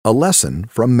A lesson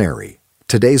from Mary.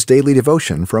 Today's daily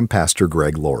devotion from Pastor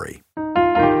Greg Laurie.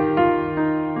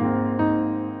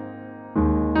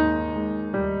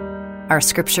 Our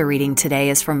scripture reading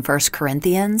today is from 1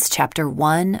 Corinthians chapter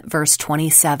 1, verse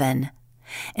 27.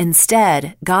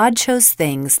 Instead, God chose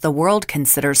things the world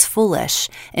considers foolish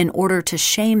in order to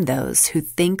shame those who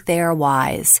think they are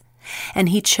wise. And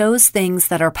He chose things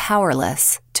that are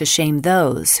powerless to shame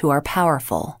those who are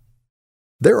powerful.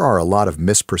 There are a lot of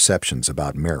misperceptions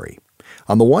about Mary.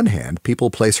 On the one hand,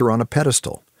 people place her on a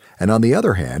pedestal, and on the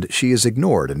other hand, she is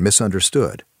ignored and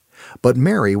misunderstood. But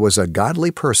Mary was a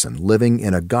godly person living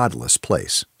in a godless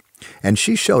place. And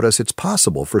she showed us it's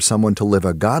possible for someone to live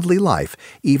a godly life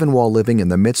even while living in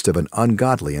the midst of an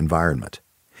ungodly environment.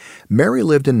 Mary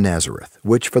lived in Nazareth,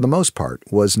 which for the most part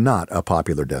was not a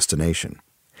popular destination.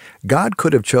 God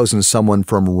could have chosen someone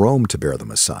from Rome to bear the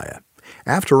Messiah.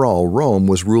 After all, Rome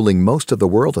was ruling most of the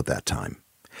world at that time.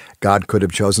 God could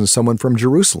have chosen someone from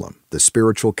Jerusalem, the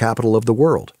spiritual capital of the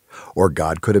world. Or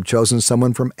God could have chosen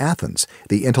someone from Athens,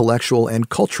 the intellectual and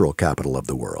cultural capital of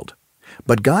the world.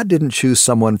 But God didn't choose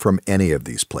someone from any of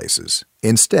these places.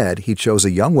 Instead, He chose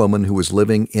a young woman who was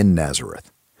living in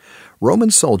Nazareth.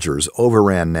 Roman soldiers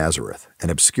overran Nazareth, an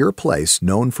obscure place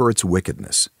known for its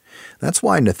wickedness. That's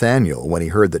why Nathanael, when he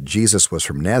heard that Jesus was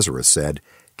from Nazareth, said,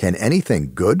 "Can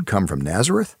anything good come from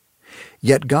Nazareth?"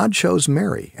 Yet God chose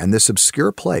Mary and this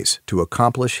obscure place to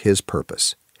accomplish His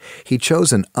purpose. He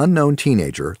chose an unknown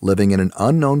teenager living in an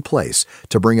unknown place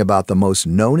to bring about the most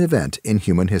known event in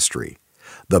human history,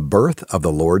 the birth of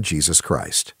the Lord Jesus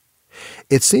Christ.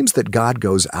 It seems that God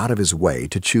goes out of His way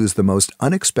to choose the most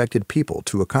unexpected people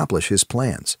to accomplish His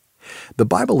plans. The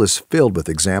Bible is filled with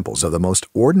examples of the most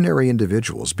ordinary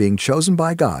individuals being chosen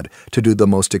by God to do the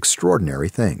most extraordinary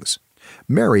things.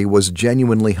 Mary was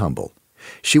genuinely humble.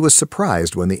 She was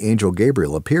surprised when the angel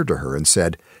Gabriel appeared to her and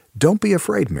said, "Don't be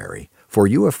afraid, Mary, for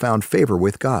you have found favor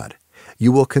with God.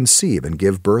 You will conceive and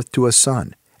give birth to a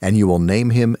son, and you will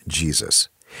name him Jesus.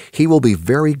 He will be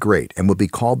very great and will be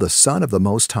called the Son of the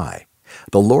Most High.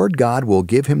 The Lord God will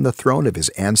give him the throne of his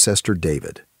ancestor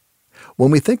David."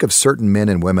 When we think of certain men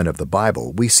and women of the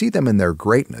Bible, we see them in their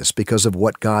greatness because of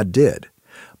what God did.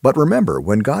 But remember,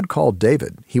 when God called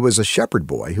David, he was a shepherd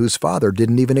boy whose father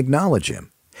didn't even acknowledge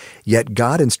him. Yet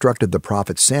God instructed the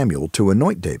prophet Samuel to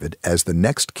anoint David as the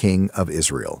next king of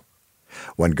Israel.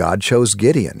 When God chose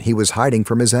Gideon, he was hiding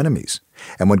from his enemies.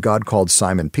 And when God called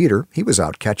Simon Peter, he was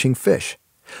out catching fish.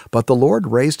 But the Lord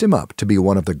raised him up to be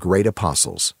one of the great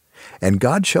apostles. And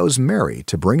God chose Mary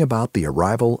to bring about the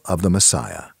arrival of the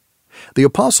Messiah. The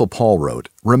Apostle Paul wrote,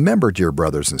 "Remember, dear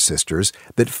brothers and sisters,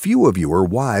 that few of you were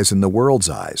wise in the world's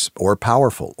eyes, or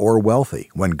powerful, or wealthy,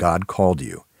 when God called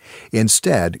you.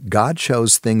 Instead, God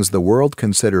chose things the world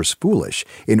considers foolish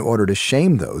in order to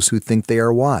shame those who think they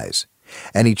are wise.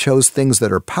 And He chose things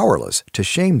that are powerless to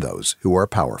shame those who are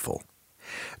powerful."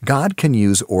 God can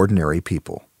use ordinary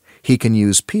people. He can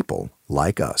use people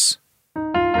like us.